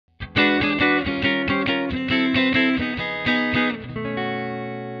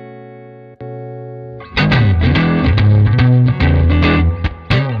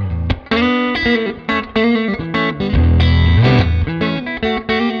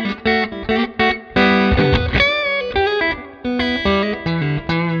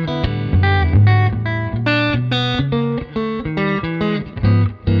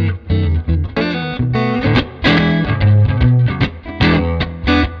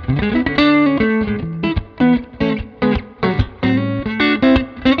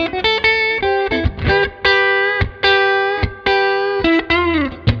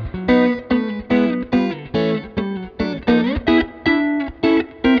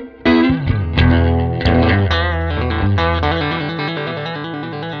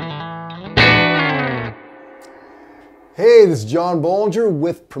this is John Bollinger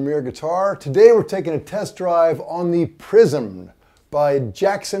with Premier Guitar. Today we're taking a test drive on the Prism by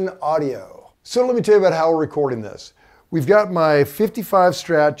Jackson Audio. So let me tell you about how we're recording this. We've got my 55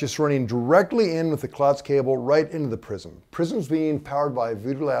 Strat just running directly in with the Klotz cable right into the Prism. Prism's being powered by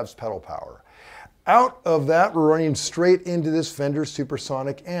Voodoo Labs pedal power. Out of that, we're running straight into this Fender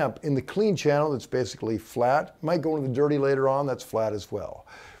Supersonic amp in the clean channel that's basically flat. Might go into the dirty later on, that's flat as well.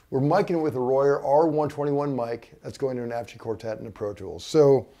 We're micing it with a Royer R121 mic that's going to an Apogee Quartet and a Pro Tools.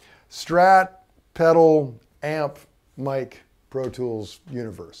 So Strat, pedal, amp, mic, Pro Tools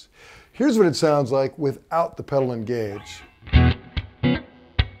universe. Here's what it sounds like without the pedal engaged.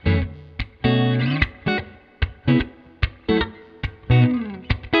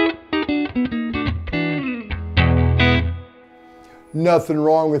 Nothing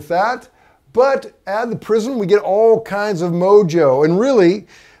wrong with that, but add the Prism, we get all kinds of mojo. And really,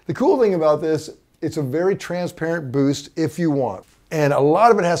 the cool thing about this, it's a very transparent boost if you want. And a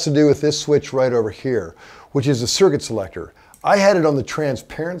lot of it has to do with this switch right over here, which is a circuit selector. I had it on the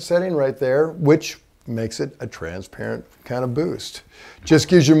transparent setting right there, which makes it a transparent kind of boost. Just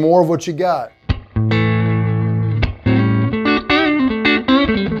gives you more of what you got.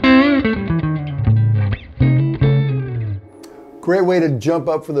 Great way to jump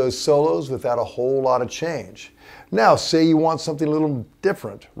up for those solos without a whole lot of change. Now, say you want something a little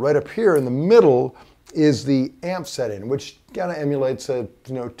different. Right up here in the middle is the amp setting, which kind of emulates a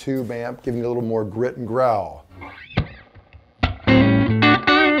tube amp, giving you a little more grit and growl.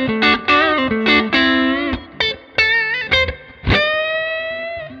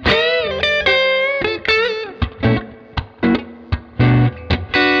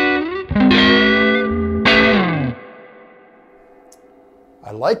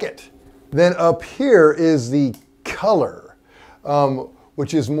 I like it. Then up here is the color,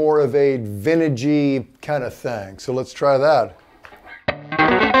 which is more of a vintagey kind of thing. So let's try that.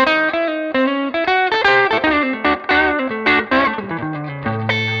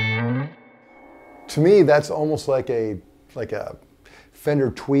 To me, that's almost like a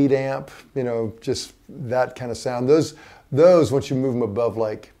Fender Tweed amp, just that kind of sound. Those once you move them above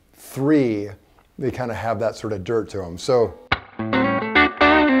like 3, they kind of have that sort of dirt to them.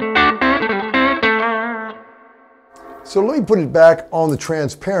 So let me put it back on the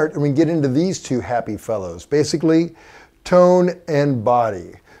transparent and we can get into these two happy fellows. Basically, tone and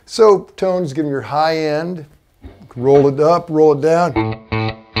body. So tone's giving your high end, roll it up, roll it down.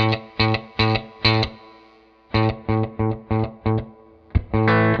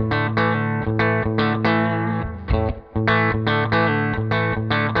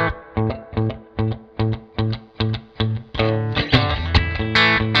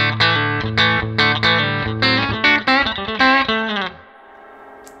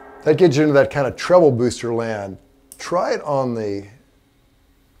 That gets you into that kind of treble booster land. Try it on the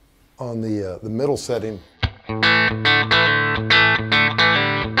middle setting. Now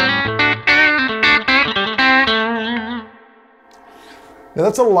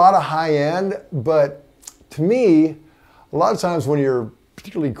that's a lot of high end, but to me, a lot of times when you're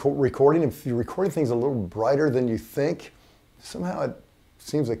particularly recording, if you're recording things a little brighter than you think, somehow it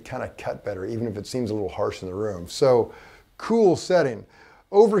seems to kind of cut better, even if it seems a little harsh in the room. So cool setting.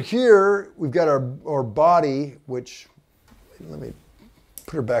 Over here, we've got our body, which, let me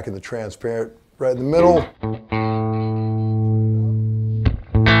put her back in the transparent, right in the middle.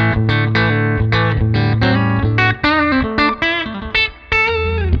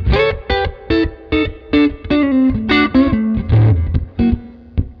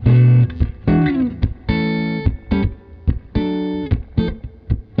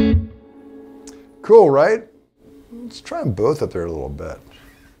 Cool, right? Let's try them both up there a little bit.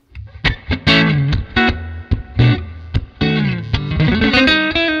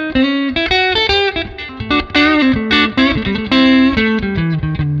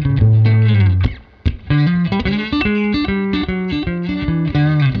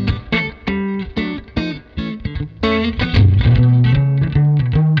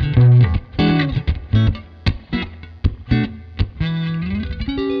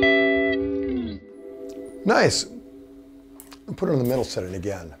 Nice. I'll put it in the middle setting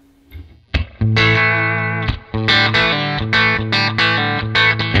again.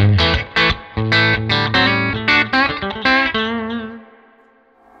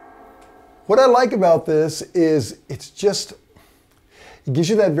 What I like about this is it gives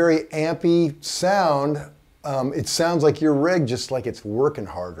you that very ampy sound. It sounds like your rig just like it's working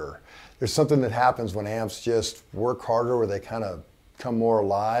harder. There's something that happens when amps just work harder where they kind of come more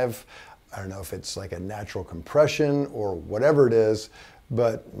alive. I don't know if it's like a natural compression or whatever it is,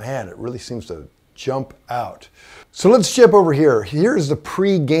 but man, it really seems to jump out. So let's jump over here. Here's the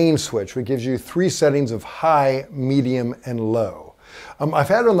pre-gain switch, which gives you 3 settings of high, medium, and low. I've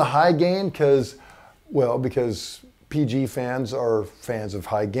had it on the high gain because PG fans are fans of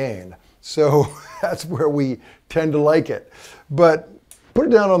high gain. So that's where we tend to like it. But put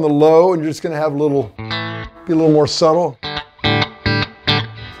it down on the low and you're just gonna have be a little more subtle.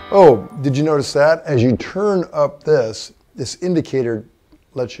 Oh, did you notice that? As you turn up this indicator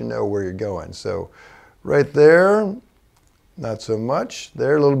lets you know where you're going. So right there, not so much.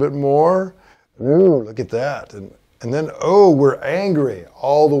 There, a little bit more. Ooh, look at that. And then, oh, we're angry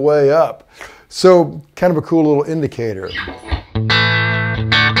all the way up. So kind of a cool little indicator.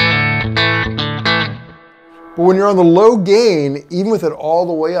 But when you're on the low gain, even with it all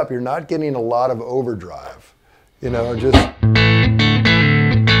the way up, you're not getting a lot of overdrive. You know, just...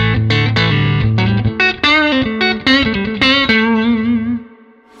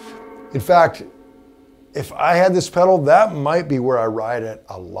 In fact, if I had this pedal, that might be where I ride it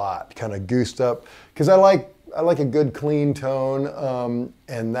a lot, kind of goosed up, because I like a good clean tone,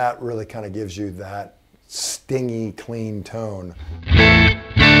 and that really kind of gives you that stingy, clean tone.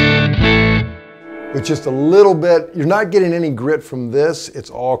 With just a little bit, you're not getting any grit from this, it's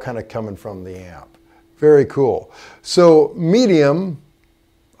all kind of coming from the amp. Very cool. So medium,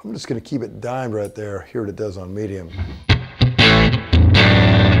 I'm just gonna keep it dimed right there. Hear what it does on medium.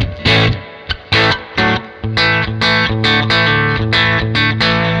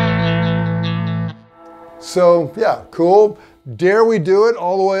 So yeah, cool. Dare we do it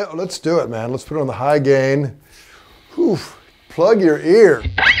all the way? Let's do it, man. Let's put it on the high gain. Whew. Plug your ear.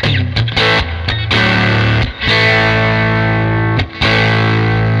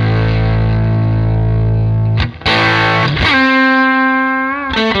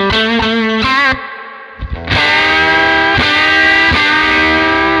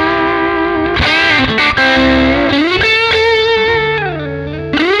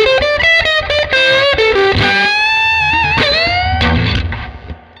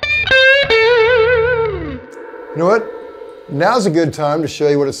 You know what? Now's a good time to show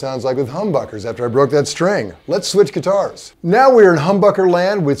you what it sounds like with humbuckers after I broke that string. Let's switch guitars. Now we're in humbucker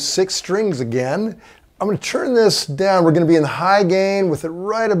land with 6 strings again. I'm going to turn this down. We're going to be in the high gain with it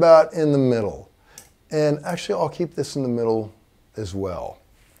right about in the middle. And actually, I'll keep this in the middle as well.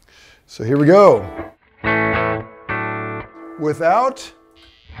 So here we go. Without.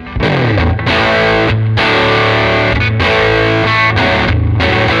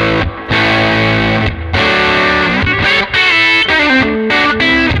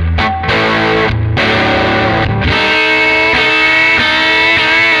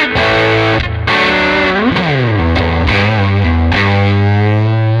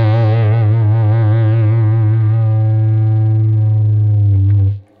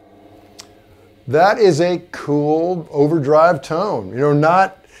 That is a cool overdrive tone. You know,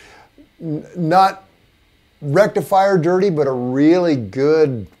 not rectifier dirty, but a really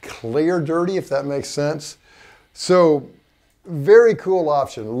good clear dirty, if that makes sense. So very cool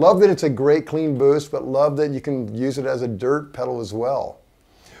option. Love that it's a great clean boost, but love that you can use it as a dirt pedal as well.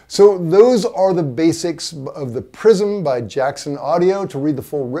 So those are the basics of the Prism by Jackson Audio. To read the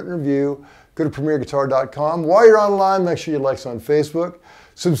full written review, go to premierguitar.com. While you're online, make sure you like us on Facebook.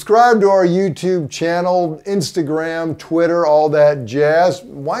 Subscribe to our YouTube channel, Instagram, Twitter, all that jazz.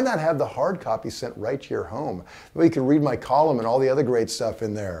 Why not have the hard copy sent right to your home? That way you can read my column and all the other great stuff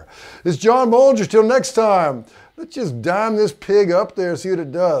in there. This is John Bolger. Till next time, let's just dime this pig up there and see what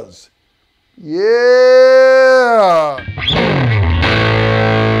it does. Yeah!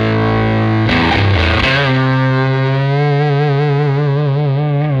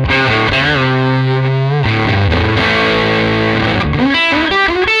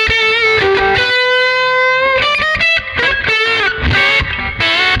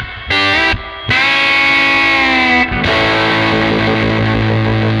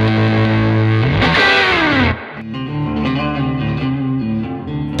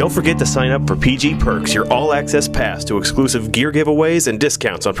 Don't forget to sign up for PG Perks, your all-access pass to exclusive gear giveaways and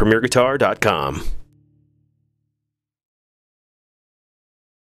discounts on premierguitar.com.